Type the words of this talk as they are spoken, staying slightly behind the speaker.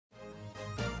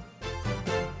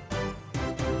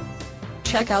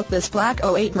Check out this black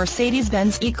 '08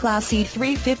 Mercedes-Benz E-Class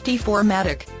E350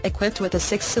 4MATIC, equipped with a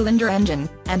 6-cylinder engine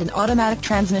and an automatic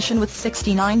transmission with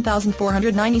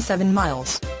 69,497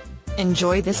 miles.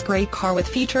 Enjoy this great car with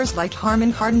features like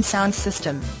Harman Kardon sound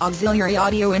system, auxiliary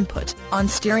audio input,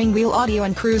 on-steering wheel audio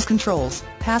and cruise controls,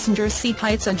 passenger seat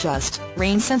heights adjust,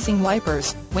 rain-sensing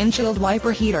wipers, windshield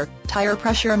wiper heater, tire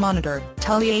pressure monitor,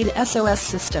 tele-aid SOS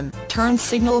system, turn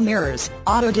signal mirrors,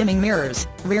 auto-dimming mirrors,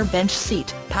 rear bench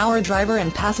seat, power driver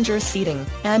and passenger seating,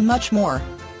 and much more.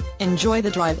 Enjoy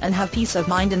the drive and have peace of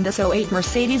mind in this '08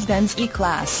 Mercedes-Benz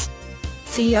E-Class.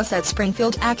 See us at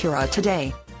Springfield Acura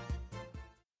today.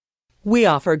 We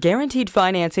offer guaranteed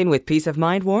financing with peace of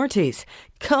mind warranties.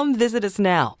 Come visit us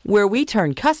now, where we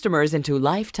turn customers into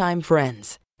lifetime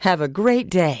friends. Have a great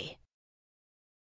day.